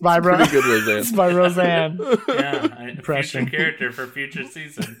 That's my Pretty good, Roseanne. It's my Roseanne. Yeah, Impression. future character for future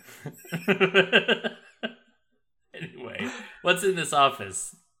season. Anyway, what's in this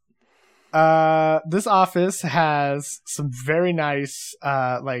office? This office has some very nice,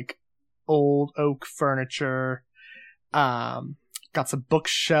 like old oak furniture. Got some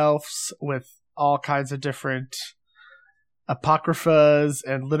bookshelves with all kinds of different apocryphas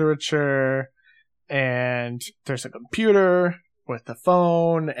and literature, and there's a computer with a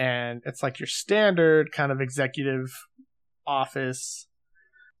phone, and it's like your standard kind of executive office.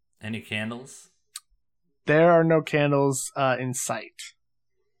 Any candles? There are no candles in sight.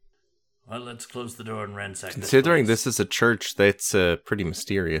 Well, let's close the door and ransack Considering this this is a church, that's pretty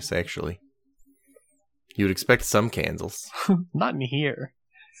mysterious, actually. You would expect some candles. Not in here.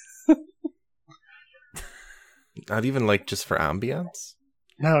 Not even, like, just for ambiance?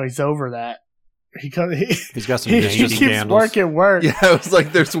 No, he's over that. He's got some he Yankee keeps candles. work. Yeah, I was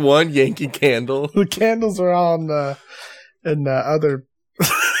like, there's one Yankee candle. The candles are all in the other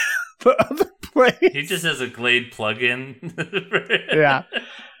the other place. He just has a Glade plug-in. Yeah.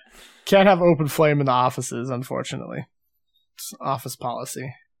 Can't have open flame in the offices, unfortunately. It's office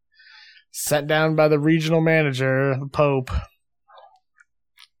policy. Sent down by the regional manager, the Pope.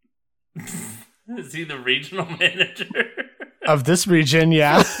 Is he the regional manager? Of this region,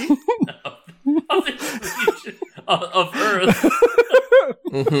 yeah. of this region of Earth.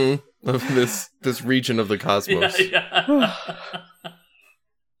 Mm-hmm. Of this region of the cosmos. Yeah.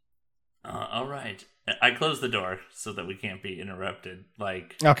 All right. I close the door so that we can't be interrupted.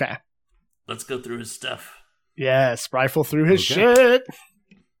 Like, Okay. let's go through his stuff. Yes, rifle through his Okay. shit.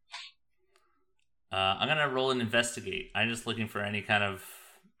 I'm going to roll and investigate. I'm just looking for any kind of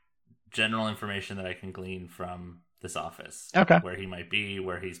general information that I can glean from this office. Okay. Where he might be,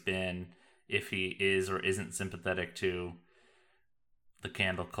 where he's been, if he is or isn't sympathetic to the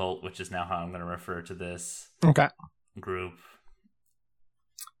candle cult, which is now how I'm going to refer to this Okay. group.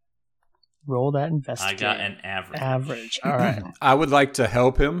 Roll that I investigate. got an average. Average. All right. I would like to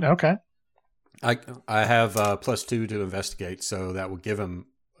help him. Okay. I have +2 to investigate, so that would give him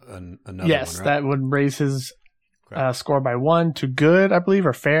another Yes, one, right? that would raise his Correct. score by 1 to good, I believe,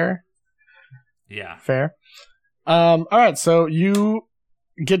 or fair. Yeah. Fair. All right, so you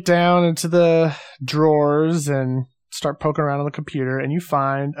get down into the drawers and start poking around on the computer, and you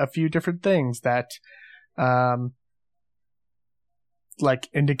find a few different things that, like,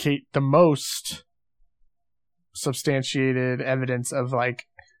 indicate the most substantiated evidence of, like,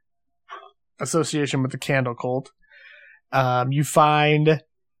 association with the candle cult. You find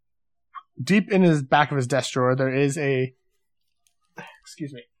deep in his back of his desk drawer, there is a,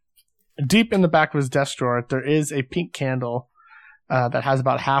 excuse me, deep in the back of his desk drawer, there is a pink candle that has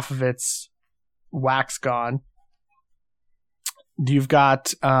about half of its wax gone. You've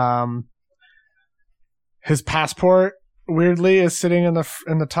got his passport. Weirdly, is sitting in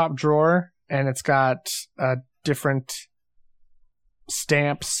the top drawer, and it's got different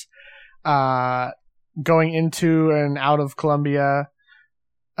stamps going into and out of Colombia.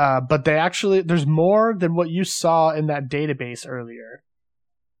 But there's more than what you saw in that database earlier.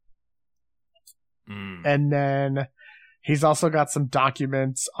 And then he's also got some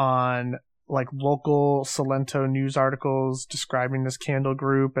documents on like local Salento news articles describing this candle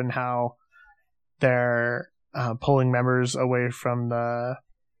group and how they're pulling members away from the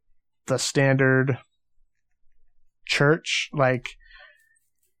standard church. Like,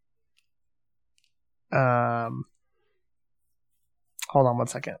 hold on one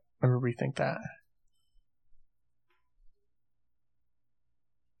second. Let me rethink that.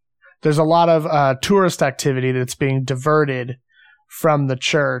 there's a lot of tourist activity that's being diverted from the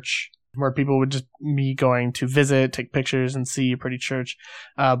church, where people would just be going to visit, take pictures, and see a pretty church.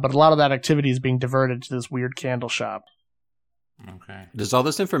 But a lot of that activity is being diverted to this weird candle shop. Okay. Does all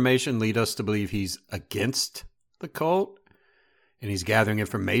this information lead us to believe he's against the cult and he's gathering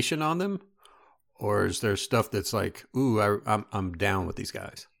information on them? Or is there stuff that's like, ooh, I'm down with these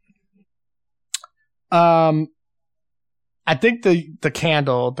guys? I think the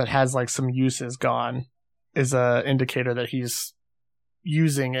candle that has like some uses gone is a indicator that he's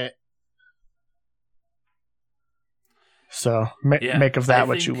using it. So make of that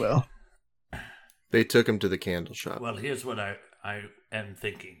what you will. They took him to the candle shop. Well, here's what I am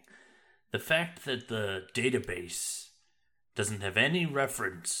thinking. The fact that the database doesn't have any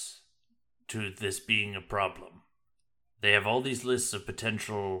reference to this being a problem. They have all these lists of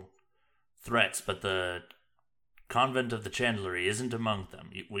potential threats, but the Convent of the Chandlery isn't among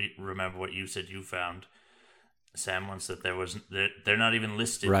them. We remember what you said you found, Sam, once, that they're not even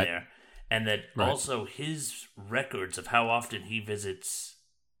listed there. And that also his records of how often he visits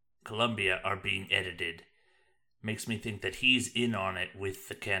Colombia are being edited. Makes me think that he's in on it with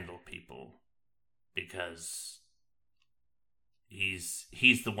the candle people, because he's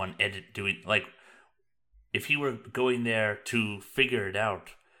the one doing, like, if he were going there to figure it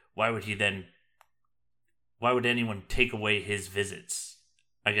out, why would anyone take away his visits?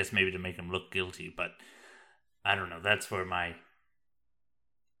 I guess maybe to make him look guilty, but I don't know. That's where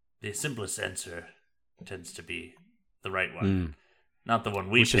the simplest answer tends to be the right one. Not the one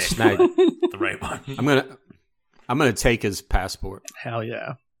we picked, snag the right one. I'm gonna take his passport. Hell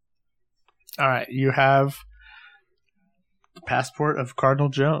yeah. All right, you have the passport of Cardinal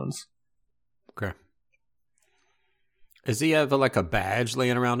Jones. Okay. Does he have like a badge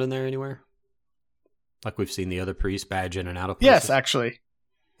laying around in there anywhere? Like we've seen the other priests badge in and out of places? Yes, actually.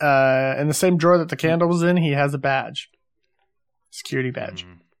 In the same drawer that the candle was in, he has a badge. Security badge.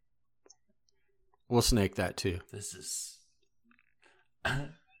 We'll snake that too. This is...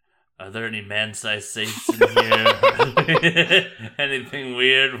 Are there any man-sized safes in here? Anything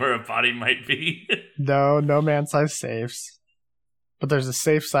weird where a body might be? No man-sized safes. But there's a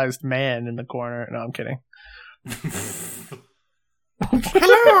safe-sized man in the corner. No, I'm kidding.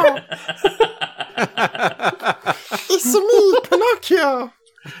 Hello! It's me, Pinocchio!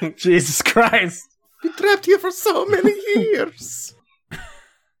 Jesus Christ. Been trapped here for so many years.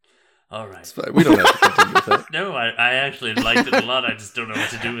 All right. It's fine. We don't have to continue with that. No, I actually liked it a lot. I just don't know what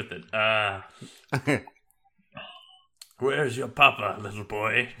to do with it. Where's your papa, little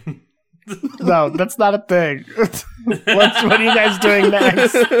boy? No, that's not a thing. What are you guys doing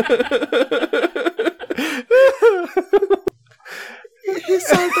next? He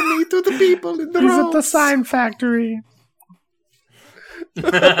sold me to the people in the He's roads. at the sign factory.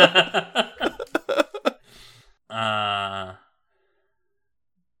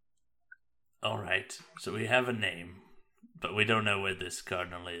 All right. So we have a name, but we don't know where this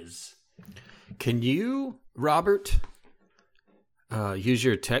cardinal is. Can you, Robert, use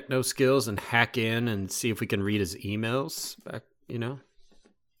your techno skills and hack in and see if we can read his emails back,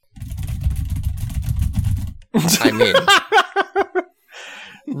 I'm in.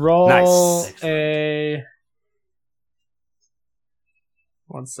 Roll Nice. a...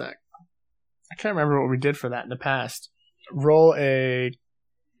 One sec. I can't remember what we did for that in the past. Roll a...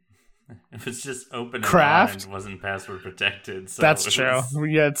 If it's just open Craft? and wasn't password protected. So That's it true. was-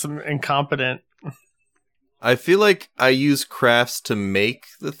 We had some incompetent... I feel like I use crafts to make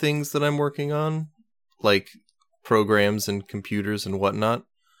the things that I'm working on, like programs and computers and whatnot.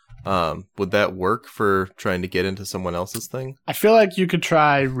 Would that work for trying to get into someone else's thing? I feel like you could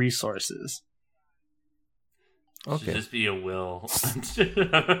try resources. Should Okay. just be a will.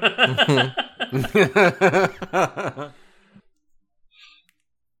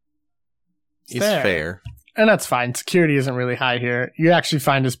 It's Fair. fair. And that's fine. Security isn't really high here. You actually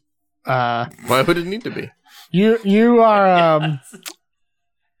find his... Why would it need to be? You are...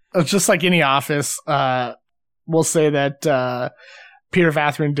 just like any office, we'll say that Peter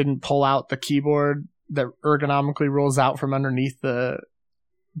Vathrin didn't pull out the keyboard that ergonomically rolls out from underneath the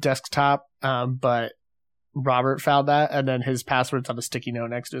desktop, but Robert found that, and then his password's on a sticky note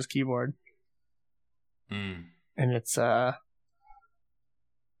next to his keyboard. And it's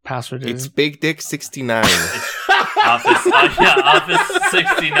password It's is... Big Dick 69. Office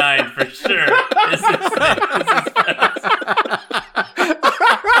 69 for sure. This is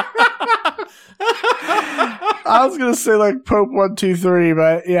I was gonna say like Pope 123,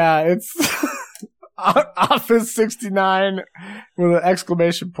 but yeah, it's Office 69 with an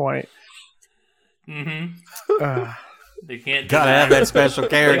exclamation point. They can't Gotta have that special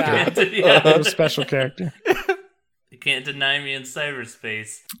character. A special character. You can't deny me in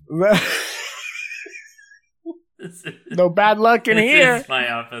cyberspace. No bad luck in here. This is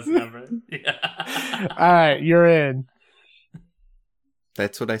my office number. All right, you're in.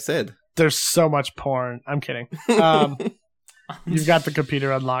 That's what I said. There's so much porn. I'm kidding. You've got the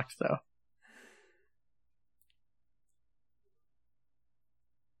computer unlocked, though.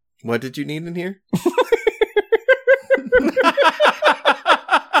 What did you need in here?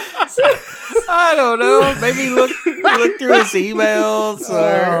 I don't know. Maybe look through his emails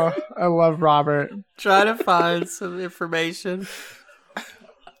or I love Robert. try to find some information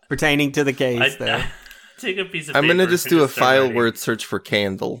pertaining to the case. There. Take a piece of I'm paper gonna just and do a start file writing. word search for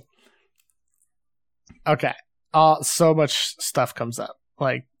candle. Okay. So much stuff comes up.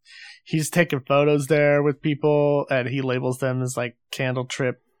 Like, he's taking photos there with people, and he labels them as, like, candle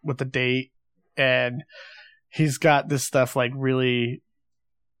trip with the date. And he's got this stuff, like, really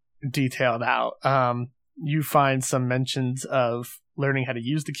detailed out. You find some mentions of learning how to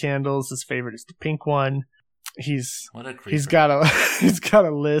use the candles. His favorite is the pink one. What a creeper. He's got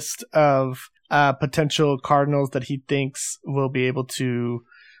a list of potential cardinals that he thinks will be able to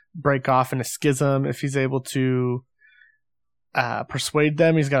break off in a schism if he's able to persuade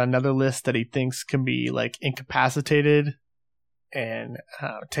them. He's got another list that he thinks can be like incapacitated and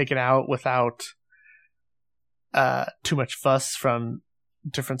taken out without too much fuss from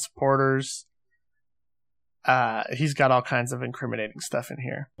different supporters. He's got all kinds of incriminating stuff in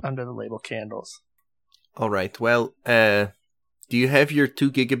here under the label candles. All right. Well, do you have your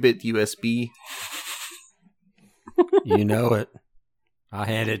 2 gigabit USB? You know it. I'll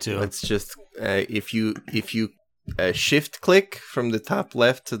hand it to him. Let's just if you shift click from the top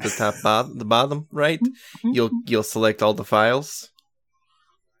left to the the bottom right, you'll select all the files.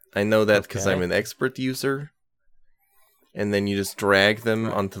 I know that because I'm an expert user. And then you just drag them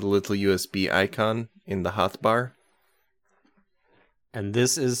onto the little USB icon in the hotbar. And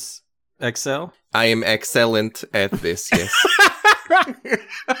this is Excel? I am excellent at this, yes.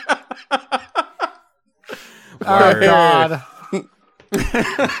 Oh, God.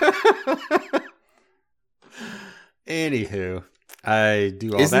 Anywho, I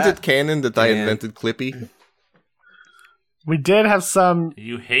do all Isn't that. it canon that I and- invented Clippy? We did have some...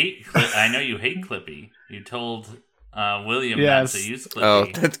 I know you hate Clippy. You told William Yes. not to use Clippy. Oh,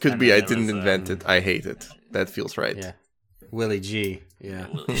 that could and be then I there didn't was, invent it. I hate it. That feels right. Yeah. Willie G. Yeah.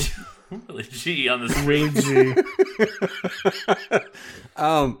 Willie G on the screen.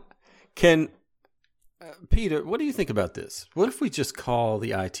 Ouija. Can Peter, what do you think about this? What if we just call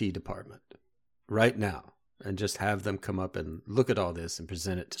the IT department right now and just have them come up and look at all this and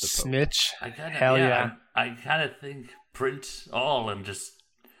present it to the Pope? Snitch. Hell Hell yeah. I kind of think print all and just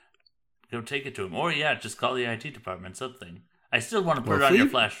go take it to him. Or just call the IT department, something. I still want to put Well, it on if your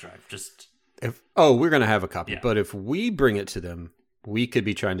we- flash drive. Just We're going to have a copy. Yeah. But if we bring it to them, we could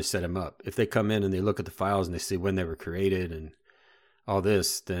be trying to set them up. If they come in and they look at the files and they see when they were created and all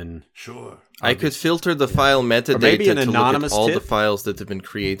this, then sure. I could filter the file metadata maybe an to look anonymous at all the tip? files that have been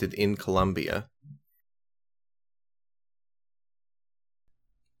created in Colombia.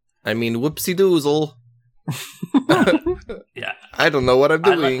 I mean, whoopsie doozle. Yeah. I don't know what I'm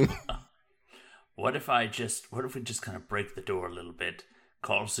doing. What if we just kind of break the door a little bit,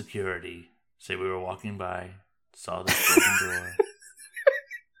 call security, say we were walking by, saw this broken door,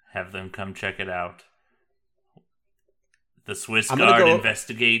 have them come check it out. The Swiss I'm gonna Guard go-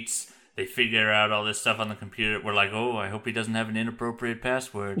 investigates. They figure out all this stuff on the computer. We're like, oh, I hope he doesn't have an inappropriate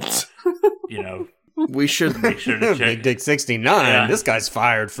password. We should. Make sure to Big check. Dick 69. Yeah. This guy's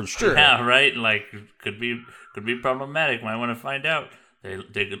fired for sure. Yeah, right. Like, could be problematic. Might want to find out. They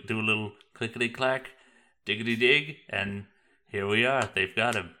do a little clickety clack, diggity dig, and here we are. They've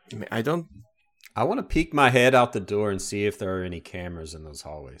got him. I don't. I want to peek my head out the door and see if there are any cameras in those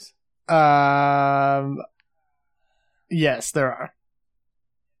hallways. Yes, there are.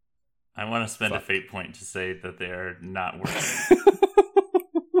 I want to spend a fate point to say that they are not working.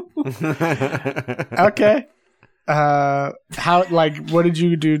 Okay. What did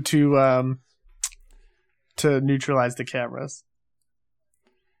you do to neutralize the cameras?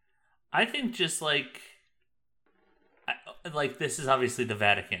 I think just like this is obviously the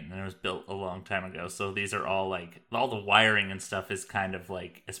Vatican, and it was built a long time ago. So these are all like all the wiring and stuff is kind of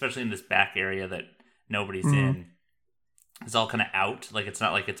like, especially in this back area that nobody's in. It's all kind of out. Like it's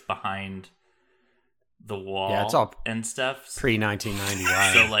not like it's behind the wall. Yeah, it's all and stuff.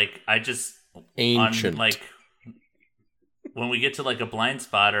 Pre-1990. So like I just Ancient. when we get to like a blind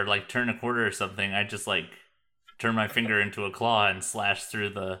spot or like turn a corner or something, I just like turn my finger into a claw and slash through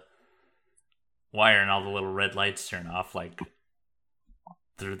the wire and all the little red lights turn off, like,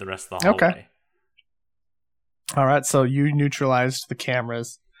 through the rest of the hallway. Okay. All right, so you neutralized the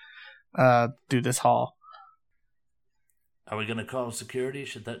cameras through this hall. Are we going to call security?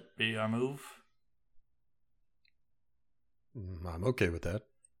 Should that be our move? I'm okay with that.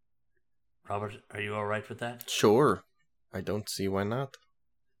 Robert, are you all right with that? Sure. I don't see why not.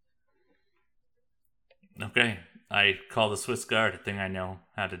 Okay. I call the Swiss Guard, a thing I know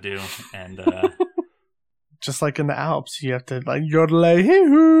how to do, and Just like in the Alps, you have to like yodelay.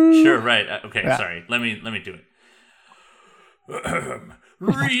 sure, right. Okay, Yeah. sorry. Let me do it.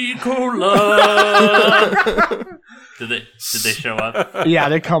 Ricola. Did they show up? Yeah,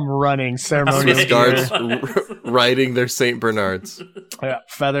 they come running ceremonially. Swiss guards riding their Saint Bernards. Yeah,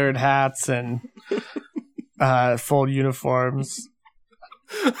 feathered hats and full uniforms.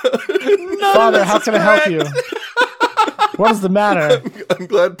 Father, how can I help you? What is the matter? I'm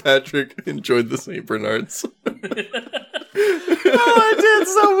glad Patrick enjoyed the Saint Bernards. I did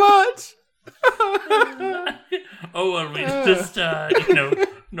so much. Oh, and we just,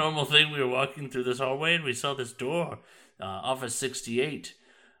 normal thing. We were walking through this hallway and we saw this door. Office 68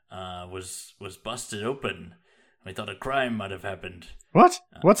 was busted open. We thought a crime might have happened. What?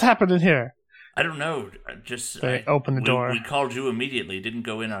 What's happened in here? I don't know. They opened the door. We called you immediately. Didn't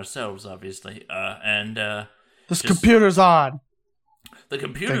go in ourselves, obviously. This computer's on. The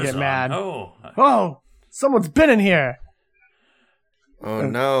computer's They get on. mad. Oh, someone's been in here. Oh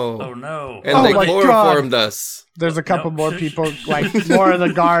no. oh no. And Oh they my chloroformed us. There's a couple No. more people, like more of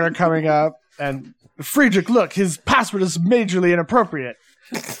the guard are coming up. And Friedrich, look, his password is majorly inappropriate.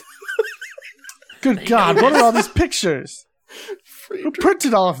 Good God, what are all these pictures? Who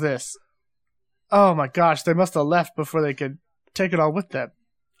printed all of this? Oh my gosh, they must have left before they could take it all with them.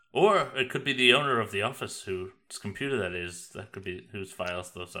 Or it could be the owner of the office whose computer that is. That could be whose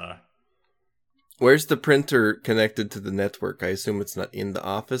files those are. Where's the printer connected to the network? I assume it's not in the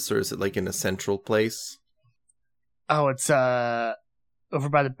office, or is it like in a central place? Oh, it's over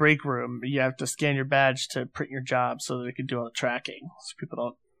by the break room. You have to scan your badge to print your job so that it can do all the tracking. So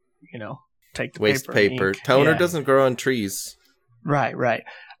people don't, take the Waste paper. ink. Toner Yeah. doesn't grow on trees. Right.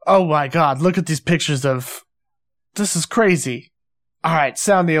 Oh my God, look at these pictures of... This is crazy. All right,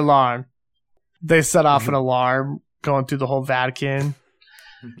 sound the alarm. They set off an alarm going through the whole Vatican.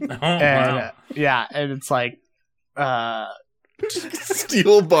 Oh, And wow. and it's like...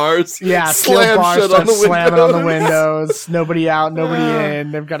 Steel bars. Yeah, steel slam bars shut start on the slamming on the windows. windows. Nobody out, nobody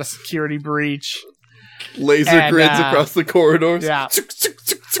in. They've got a security breach. Laser And, grids across the corridors. Yeah.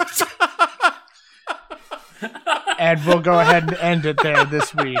 And we'll go ahead and end it there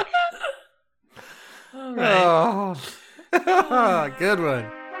this week. All right. Oh, good one.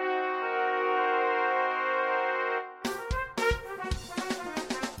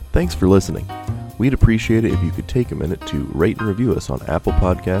 Thanks for listening. We'd appreciate it if you could take a minute to rate and review us on Apple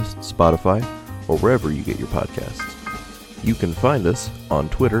Podcasts, Spotify, or wherever you get your podcasts. You can find us on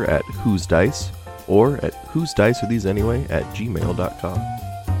Twitter at Who's Dice or at whosediceartheseanyway@gmail.com.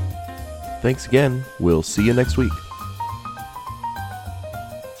 Thanks again. We'll see you next week.